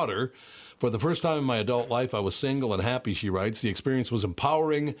 15-year-old daughter. For the first time in my adult life, I was single and happy, she writes. The experience was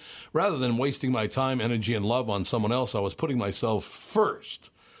empowering. Rather than wasting my time, energy, and love on someone else, I was putting myself first.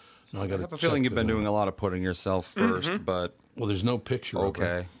 Now I have a feeling you've been doing a lot of putting yourself first, but... Well, there's no picture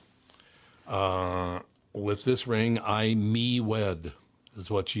okay. of it. With this ring, me wed, is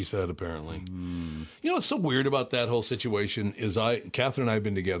what she said, apparently. Mm. You know what's so weird about that whole situation is Catherine and I have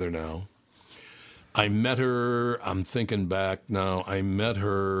been together now. I met her, I'm thinking back now, I met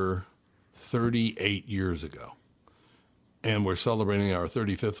her 38 years ago. And we're celebrating our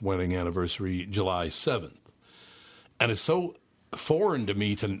 35th wedding anniversary July 7th. And it's so foreign to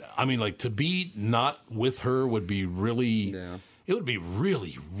me to be not with her would be really, it would be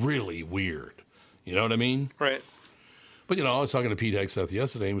really, really weird. You know what I mean? Right. But, I was talking to Pete Hegseth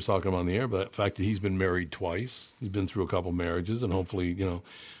yesterday. He was talking on the air about the fact that he's been married twice. He's been through a couple marriages and hopefully,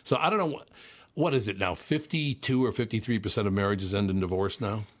 So I don't know, what is it now, 52 or 53% of marriages end in divorce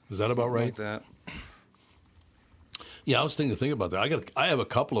now? Is that about right? Like that. Yeah, I was thinking about that. I have a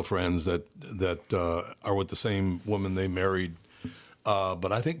couple of friends that are with the same woman they married,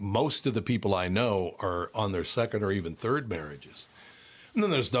 but I think most of the people I know are on their second or even third marriages. And then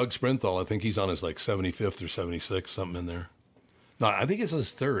there's Doug Sprinthal. I think he's on his 75th or 76th, something in there. No, I think it's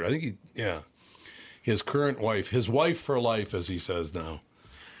his third. I think his current wife, his wife for life, as he says now.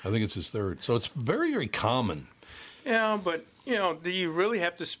 I think it's his third. So it's very, very common. Yeah, but do you really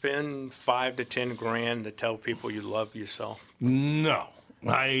have to spend $5,000 to $10,000 to tell people you love yourself? No,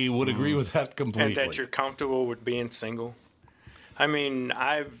 I would agree with that completely. And that you're comfortable with being single. I mean,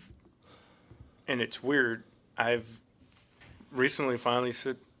 and it's weird. I've recently finally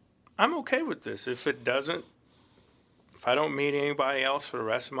said, I'm okay with this. If I don't meet anybody else for the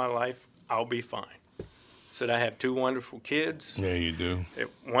rest of my life, I'll be fine. Said I have 2 wonderful kids. Yeah, you do. At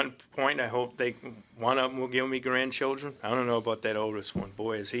one point, I hope one of them will give me grandchildren. I don't know about that oldest one.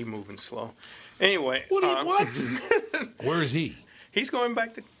 Boy, is he moving slow. Anyway. What? Where is he? He's going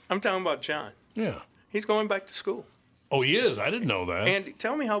back to, I'm talking about John. Yeah. He's going back to school. Oh, he is? I didn't know that. Andy,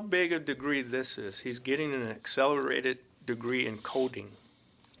 tell me how big a degree this is. He's getting an accelerated degree in coding.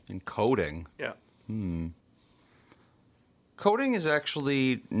 In coding? Yeah. Coding is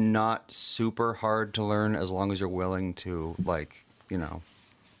actually not super hard to learn as long as you're willing to,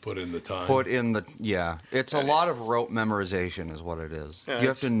 put in the time. It's a lot of rote memorization is what it is. Yeah, you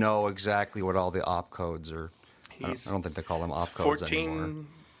have to know exactly what all the opcodes are. I don't think they call them opcodes anymore.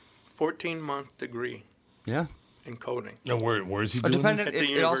 14-month degree. Yeah. In coding. And where is he doing it? At the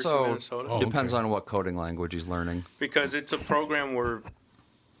University of Minnesota. Depends on what coding language he's learning. Because it's a program where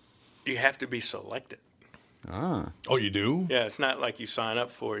you have to be selected. Ah. Oh, you do? Yeah, it's not like you sign up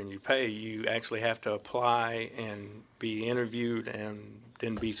for it and you pay. You actually have to apply and be interviewed and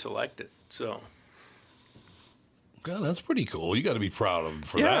then be selected. So. God, that's pretty cool. You got to be proud of him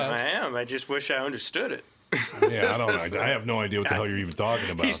for that. Yeah, I am. I just wish I understood it. Yeah, I don't know. I have no idea what the hell you're even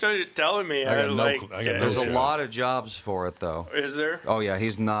talking about. He started telling me. There's a lot of jobs for it, though. Is there? Oh, yeah.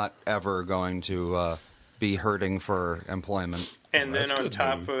 He's not ever going to be hurting for employment. And then That's on good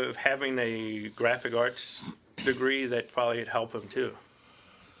top of having a graphic arts degree, that probably would help him too.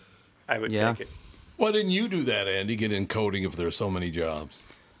 I would Yeah. take it. Why didn't you do that, Andy? Get in coding if there's so many jobs.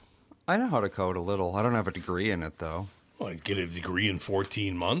 I know how to code a little. I don't have a degree in it, though. Well, get a degree in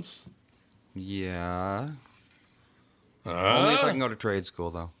 14 months? Yeah. Only if I can go to trade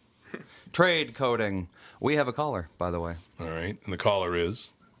school, though. Trade coding. We have a caller, by the way. All right. And the caller is?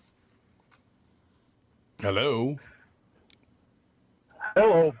 Hello?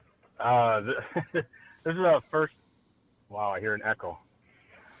 Hello. This is a first. Wow, I hear an echo.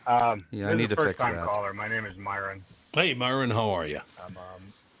 Yeah, this I is need a to fix first-time that. caller. My name is Myron. Hey, Myron, how are you?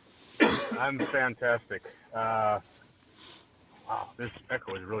 I'm fantastic. Wow, this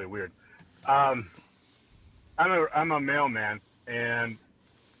echo is really weird. I'm a mailman, and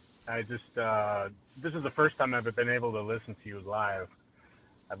I just this is the first time I've been able to listen to you live.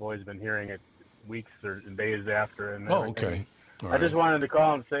 I've always been hearing it weeks or days after. And Oh, everything. okay. All I just right. wanted to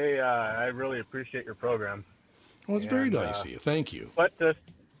call and say I really appreciate your program. Well, it's very and, nice of you. Thank you. But just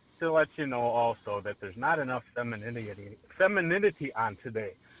to let you know also that there's not enough femininity on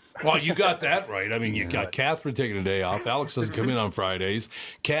today. Well, you got that right. I mean, you got Catherine taking a day off. Alex doesn't come in on Fridays.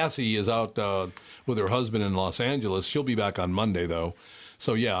 Cassie is out with her husband in Los Angeles. She'll be back on Monday, though.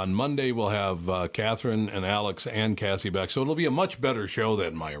 So, yeah, on Monday we'll have Catherine and Alex and Cassie back. So it'll be a much better show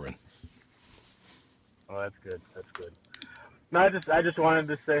then, Myron. Oh, that's good. That's good. No, I just wanted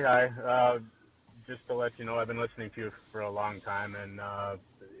to say hi. Just to let you know, I've been listening to you for a long time, and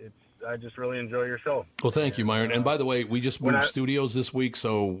I just really enjoy your show. Well, thank you, Myron. And by the way, we just when moved I- studios this week,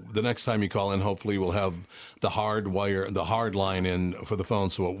 so the next time you call in, hopefully we'll have the hard line in for the phone,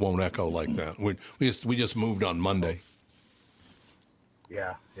 so it won't echo like that. We just moved on Monday.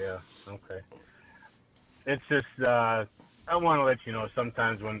 Yeah, okay. It's just I want to let you know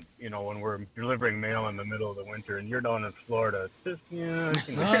sometimes when we're delivering mail in the middle of the winter and you're down in Florida, it's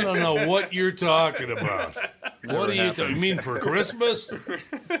just I don't know what you're talking about. What are you talking? You mean for Christmas?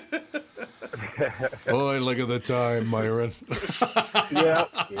 Boy, look at the time, Myron. yeah,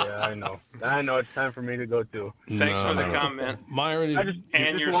 I know. It's time for me to go too. Thanks for the comment. Myron. I just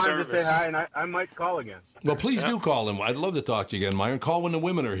your wanted service. to say hi, and I might call again. Well, please do call him. I'd love to talk to you again, Myron. Call when the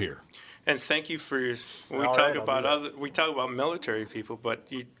women are here. And thank you for your. We All talk right, I'll about do that. we talk about military people, but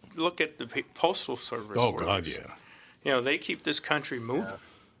you look at the postal service. Oh, workers. God, yeah. You know, they keep this country moving.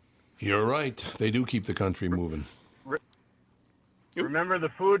 You're right. They do keep the country moving. Remember the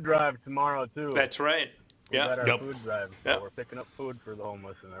food drive tomorrow too. That's right. We got our Yep. food drive. Yeah. So we're picking up food for the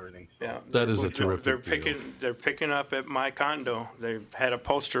homeless and everything. So. Yeah, That is a They're terrific deal. picking. They're picking up at my condo. They've had a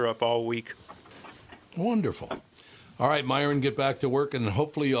poster up all week. Wonderful. All right, Myron, get back to work, and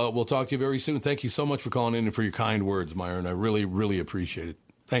hopefully we'll talk to you very soon. Thank you so much for calling in and for your kind words, Myron. I really, really appreciate it.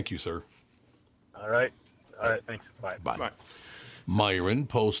 Thank you, sir. All right. Thanks. Bye. Bye. Right. Myron,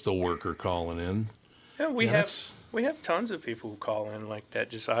 postal worker, calling in. Yeah, we Yeah, have that's- we have tons of people who call in like that,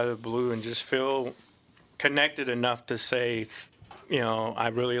 just out of the blue, and just feel connected enough to say, I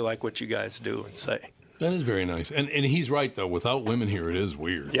really like what you guys do, and say. That is very nice. And he's right, though. Without women here, it is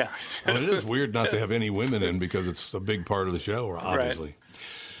weird. Yeah. I mean, it is weird not to have any women in because it's a big part of the show, obviously.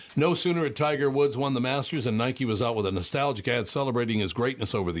 No sooner had Tiger Woods won the Masters and Nike was out with a nostalgic ad celebrating his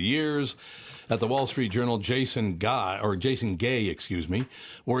greatness over the years. At the Wall Street Journal, Jason Gay,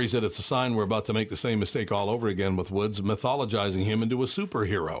 worries that it's a sign we're about to make the same mistake all over again with Woods, mythologizing him into a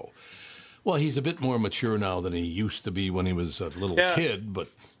superhero. Well, he's a bit more mature now than he used to be when he was a little kid, but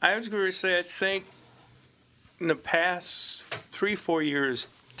I was going to say, I think in the past 3-4 years,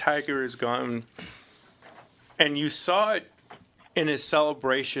 Tiger has gone, and you saw it in his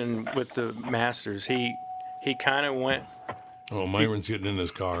celebration with the Masters. He kind of went. oh, Myron's getting in his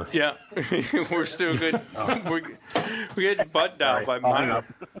car. Yeah, we're still good. We're getting butt dialed by I'll hang Myron.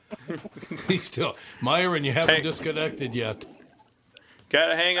 up. He's still Myron. You haven't Hey. disconnected yet.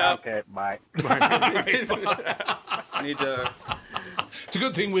 Gotta hang up. Okay. Bye. I need to It's a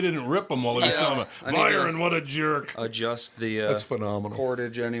good thing we didn't rip him while he was Yeah. telling him, I need to- Myron, what a jerk. adjust the That's phenomenal.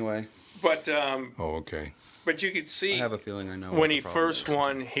 cordage anyway. But Oh, okay. but you could see I have a feeling I know. when what he the problem first is.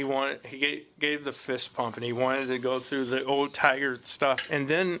 won, he gave the fist pump, and he wanted to go through the old Tiger stuff, and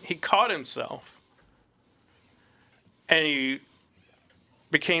then he caught himself, and he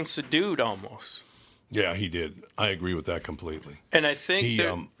became subdued almost. Yeah, he did. I agree with that completely. And I think He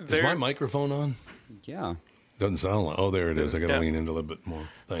is my microphone on? Yeah. Doesn't sound like. Oh, there it is. I got to Yeah. lean in a little bit more.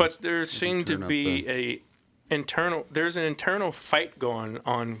 Thanks. but there seemed to turn up be there's an internal fight going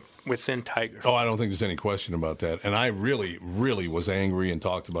on within Tiger. Oh, I don't think there's any question about that. And I really, really was angry and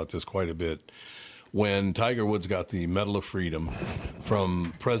talked about this quite a bit when Tiger Woods got the Medal of Freedom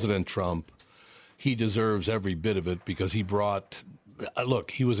from President Trump. he deserves every bit of it because he brought. Look,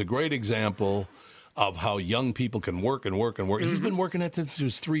 he was a great example of how young people can work and work and work. He's been working at this since he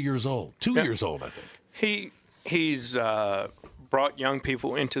was 3 years old, 2 years old, I think. He's brought young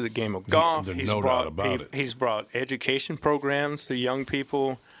people into the game of golf. There's no doubt about it. He's brought education programs to young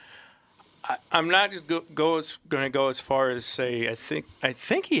people. I'm not going to go as far as say I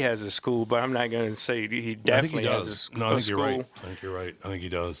think he has a school, but I'm not going to say he definitely has a school. No, I think you're right. I think you're right. I think he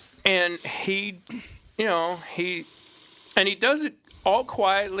does. And he does it all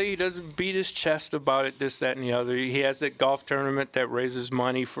quietly. He doesn't beat his chest about it, this, that, and the other. He has that golf tournament that raises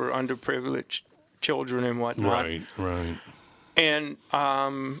money for underprivileged children and whatnot. Right. And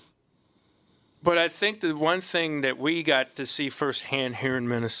but I think the one thing that we got to see firsthand here in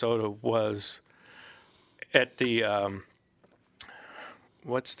Minnesota was at the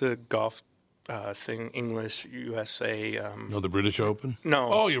what's the golf thing? English USA. The British Open. No.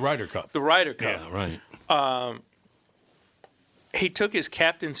 Oh, your Ryder Cup. The Ryder Cup. Yeah, right. He took his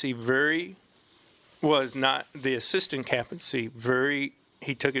captaincy was not the assistant captaincy.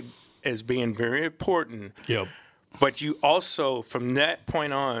 He took it as being very important. Yep. But you also, from that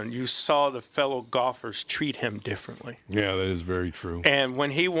point on, you saw the fellow golfers treat him differently. Yeah, that is very true. And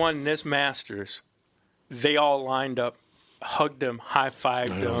when he won this Masters, they all lined up, hugged him,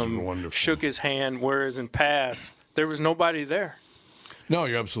 high-fived him, shook his hand, whereas in past, there was nobody there. No,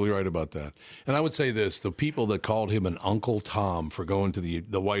 you're absolutely right about that. And I would say this, the people that called him an Uncle Tom for going to the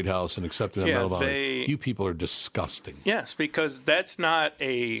White House and accepting the Medal of Honor, you people are disgusting. Yes, because that is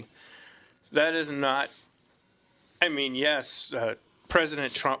not, I mean, yes,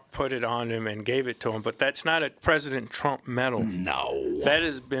 President Trump put it on him and gave it to him, but that's not a President Trump medal. No. That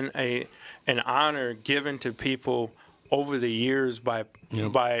has been an honor given to people over the years by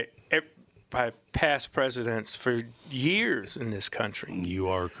past presidents for years in this country. You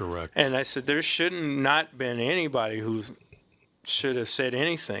are correct. And I said there shouldn't not been anybody who should have said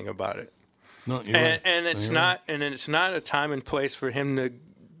anything about it. No, you're right. And it's not a time and place for him to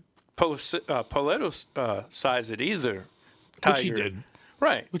politicize it either. Tiger. Which he did.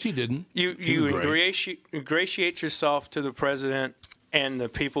 Right. Which he didn't. You ingratiate yourself to the president and the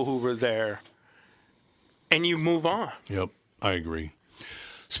people who were there, and you move on. Yep, I agree.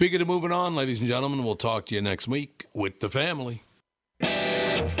 Speaking of moving on, ladies and gentlemen, we'll talk to you next week with the family.